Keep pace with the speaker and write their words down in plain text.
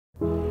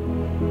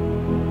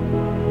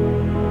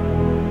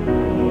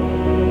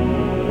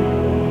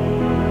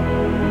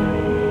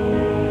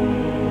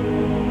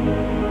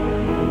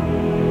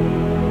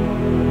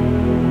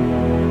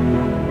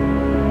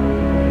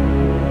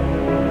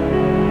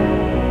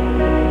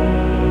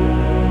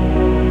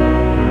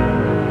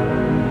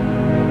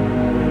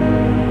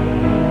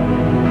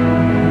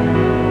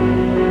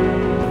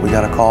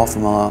call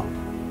from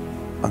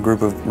a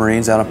group of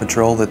Marines out on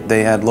patrol that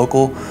they had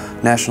local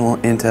national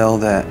intel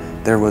that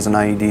there was an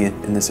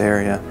IED in this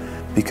area.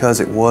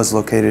 Because it was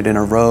located in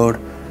a road,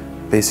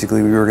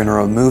 basically we were going to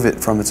remove it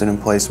from its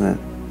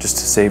emplacement just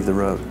to save the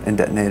road and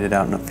detonate it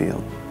out in a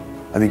field.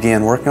 I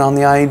began working on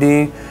the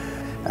IED,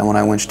 and when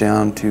I winched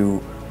down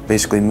to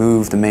basically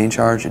move the main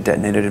charge, it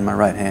detonated in my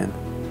right hand.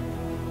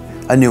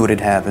 I knew what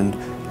had happened.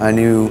 I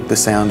knew the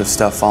sound of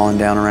stuff falling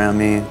down around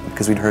me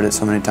because we'd heard it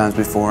so many times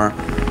before.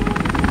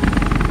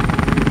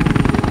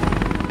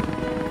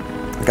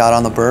 I got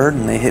on the bird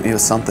and they hit me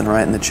with something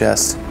right in the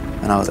chest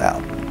and I was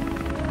out.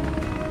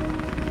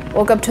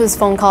 Woke up to his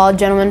phone call. A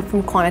gentleman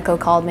from Quantico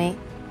called me.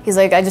 He's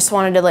like, I just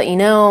wanted to let you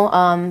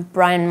know,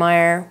 Brian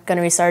Meyer,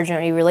 Gunnery Sergeant,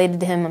 are you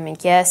related to him? I'm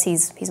like, yes,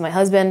 he's my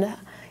husband.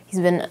 He's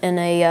been in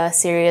a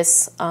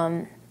serious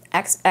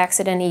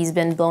accident. He's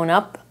been blown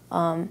up.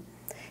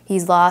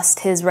 He's lost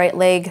his right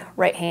leg,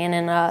 right hand,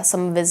 and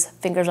some of his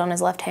fingers on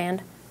his left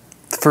hand.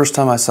 The first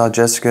time I saw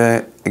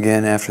Jessica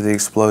again after the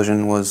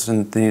explosion was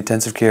in the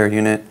intensive care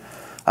unit.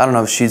 I don't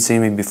know if she'd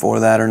seen me before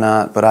that or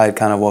not, but I had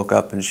kind of woke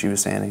up and she was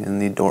standing in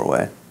the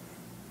doorway.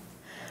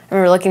 I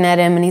remember looking at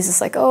him and he's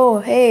just like, oh,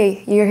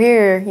 hey, you're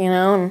here, you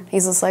know? And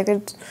he's just like, I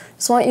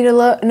just want you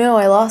to know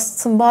I lost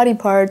some body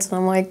parts. And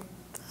I'm like,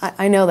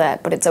 I know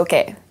that, but it's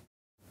okay.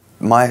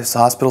 My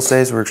hospital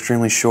stays were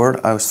extremely short.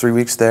 I was 3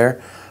 weeks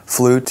there,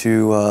 flew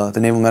to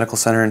the Naval Medical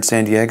Center in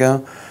San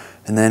Diego,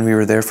 and then we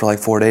were there for like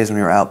 4 days and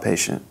we were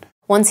outpatient.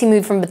 Once he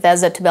moved from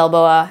Bethesda to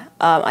Balboa,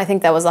 I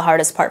think that was the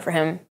hardest part for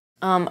him.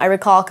 I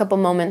recall a couple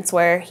moments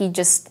where he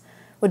just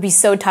would be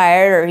so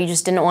tired or he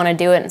just didn't want to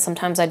do it, and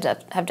sometimes I'd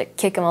have to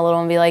kick him a little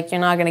and be like, you're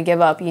not going to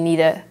give up, you need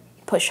to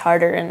push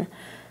harder, and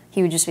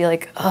he would just be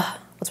like, ugh,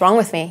 what's wrong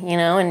with me, you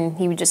know, and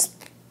he would just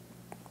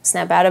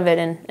snap out of it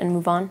and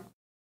move on.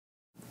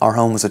 Our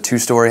home was a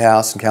 2-story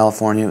house in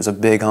California. It was a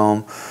big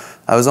home.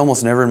 I was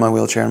almost never in my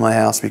wheelchair in my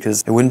house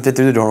because it wouldn't fit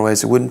through the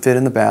doorways, it wouldn't fit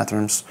in the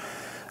bathrooms.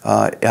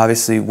 It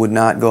obviously would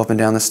not go up and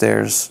down the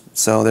stairs,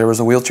 so there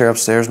was a wheelchair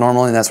upstairs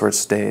normally and that's where it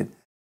stayed.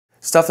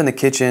 Stuff in the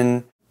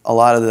kitchen, a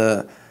lot of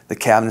the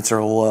cabinets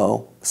are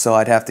low, so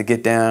I'd have to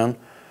get down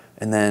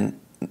and then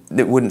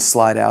it wouldn't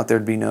slide out.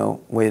 There'd be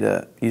no way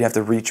to, you'd have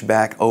to reach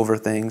back over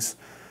things.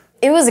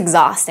 It was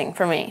exhausting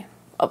for me,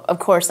 of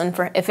course, and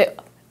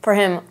for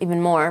him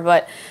even more,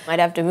 but I'd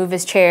have to move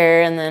his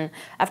chair, and then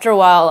after a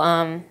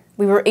while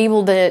he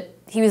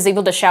was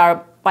able to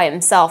shower by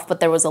himself, but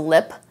there was a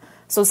lip.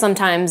 So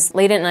sometimes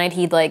late at night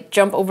he'd like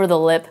jump over the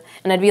lip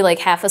and I'd be like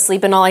half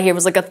asleep and all I hear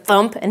was like a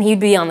thump and he'd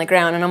be on the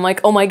ground and I'm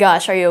like, oh my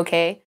gosh, are you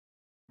okay?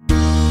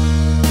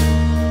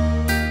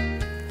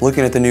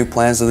 Looking at the new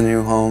plans of the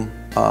new home,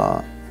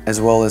 as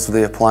well as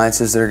the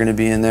appliances that are going to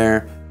be in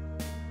there,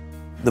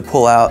 the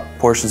pull-out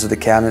portions of the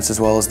cabinets as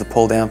well as the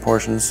pull-down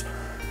portions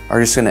are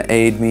just going to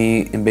aid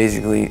me in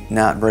basically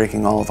not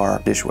breaking all of our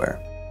dishware.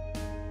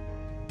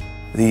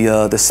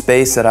 The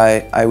space that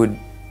I would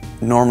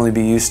normally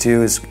be used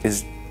to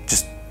is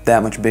just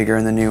that much bigger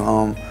in the new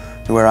home,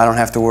 where I don't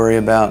have to worry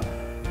about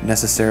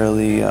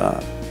necessarily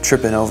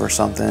tripping over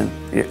something,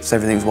 so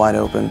everything's wide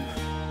open.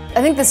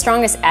 I think the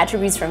strongest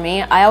attributes for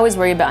me, I always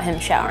worry about him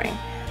showering.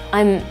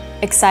 I'm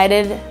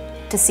excited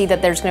to see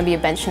that there's going to be a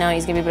bench now.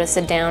 He's going to be able to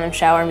sit down and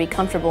shower and be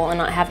comfortable and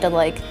not have to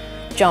like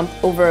jump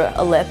over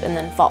a lip and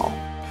then fall.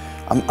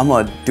 I'm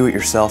a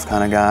do-it-yourself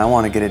kind of guy. I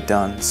want to get it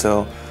done.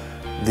 So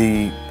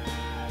the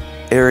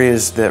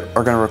areas that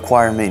are going to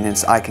require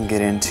maintenance I can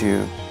get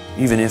into,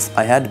 even if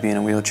I had to be in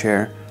a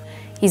wheelchair.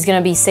 He's going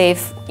to be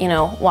safe, you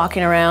know,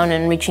 walking around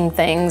and reaching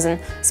things, and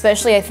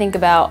especially I think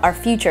about our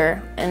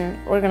future, and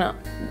we're going to,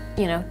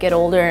 you know, get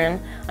older, and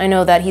I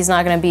know that he's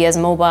not going to be as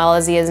mobile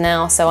as he is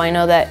now, so I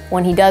know that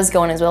when he does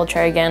go in his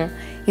wheelchair again,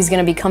 he's going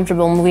to be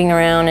comfortable moving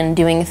around and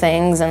doing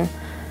things and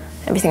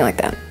everything like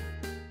that.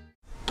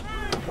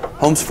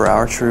 Homes for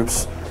Our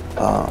Troops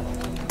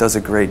does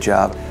a great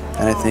job,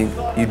 and I think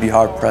you'd be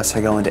hard-pressed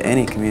to go into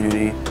any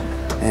community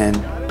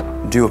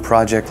and do a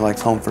project like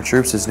Home for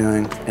Troops is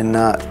doing and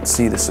not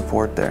see the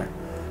support there.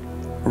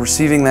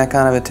 Receiving that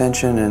kind of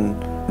attention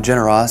and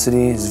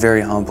generosity is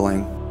very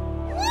humbling.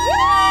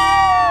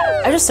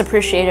 I just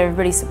appreciate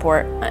everybody's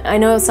support. I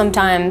know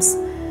sometimes,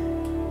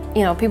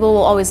 you know, people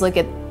will always look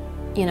at,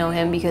 you know,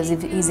 him because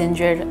he's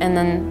injured, and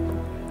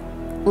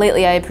then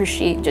lately I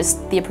appreciate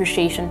just the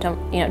appreciation to,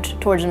 you know,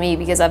 towards me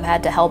because I've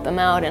had to help him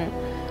out and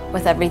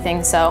with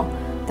everything. So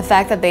the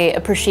fact that they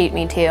appreciate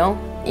me too,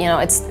 you know,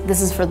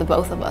 this is for the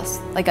both of us.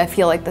 Like, I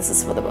feel like this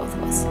is for the both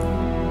of us.